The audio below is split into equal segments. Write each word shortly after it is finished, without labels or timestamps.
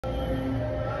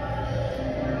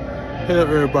Hello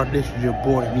everybody, this is your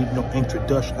boy. Need no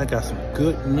introduction. I got some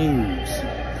good news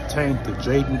pertaining to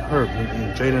Jalen Hurts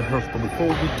and Jalen Hurts. But before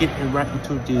we get right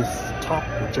into this talk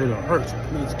with Jalen Hurts,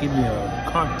 please give me a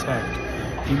contact.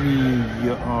 Give me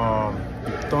your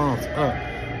thumbs up,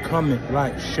 comment,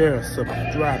 like, share,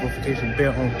 subscribe, notification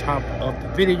bell on top of the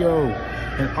video,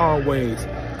 and always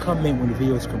comment when the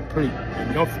video is complete.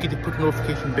 And don't forget to put the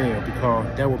notification bell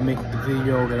because that will make the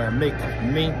video that I make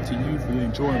mean to you for your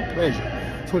enjoying pleasure.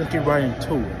 So let's get right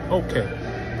into it. Okay.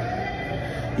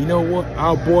 You know what?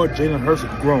 Our boy Jalen Hurts is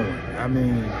growing. I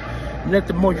mean,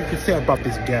 nothing more you can say about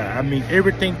this guy. I mean,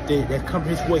 everything that comes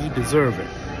his way, he deserves it.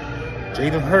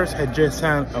 Jalen Hurts had just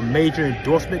signed a major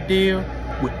endorsement deal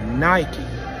with Nike,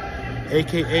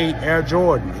 aka Air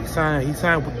Jordan. He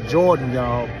signed with Jordan,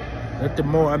 y'all. Nothing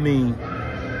more. I mean,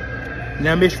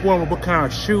 now Mitch wondering what kind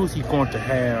of shoes he's going to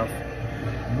have.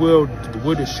 Will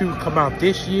the shoe come out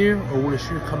this year or will the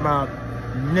shoe come out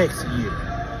next year?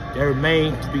 That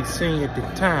remains to be seen at the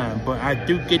time. But I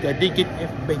did get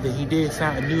information that he did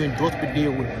sign a new endorsement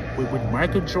deal with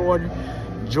Michael Jordan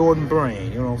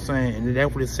brand. You know what I'm saying? And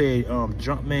that's what it said,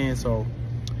 JumpMan. So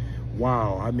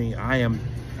wow, I mean,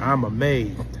 I'm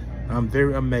amazed. I'm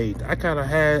very amazed. I kind of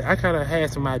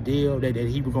had some idea that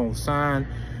he was gonna sign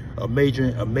a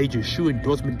major shoe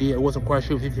endorsement deal. I wasn't quite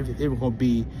sure if it was gonna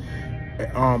be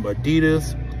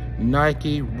Adidas,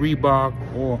 Nike, Reebok,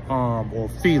 or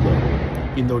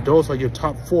Fila. You know, those are your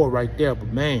top four right there.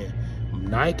 But man,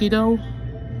 Nike though,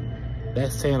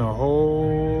 that's saying a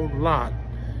whole lot.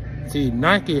 See,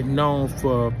 Nike is known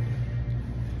for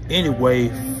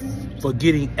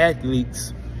getting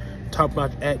athletes,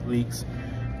 top-notch athletes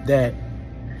that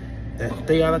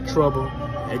stay out of trouble.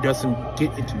 It doesn't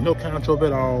get into no kind of trouble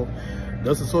at all.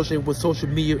 Doesn't associate with social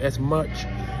media as much.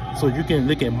 So you can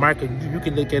look at not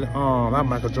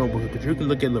Michael Jordan, but you can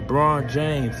look at LeBron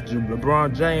James.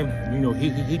 LeBron James, you know,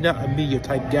 he not a media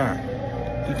type guy.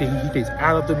 He stays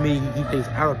out of the media. He stays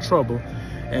out of trouble,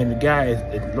 and the guy is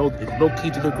low key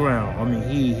to the ground. I mean,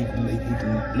 he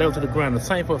level to the ground. The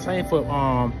same for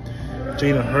Jalen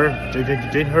Hurts.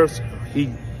 Jalen Hurts,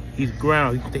 he's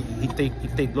ground. He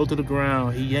stay low to the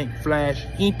ground. He ain't flash.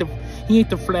 He ain't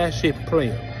the flashy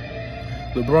player.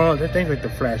 LeBron, that thing like the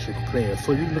flashy player.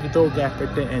 So you look at those guys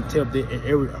right there and tell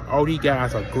that all these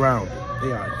guys are grounded.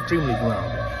 They are extremely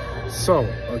grounded. So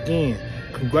again,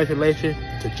 congratulations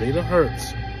to Jalen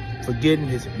Hurts for getting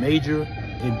his major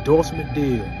endorsement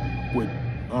deal with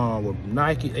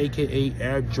Nike, aka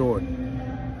Air Jordan.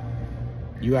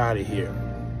 You out of here,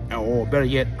 or better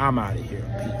yet, I'm out of here.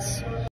 Peace.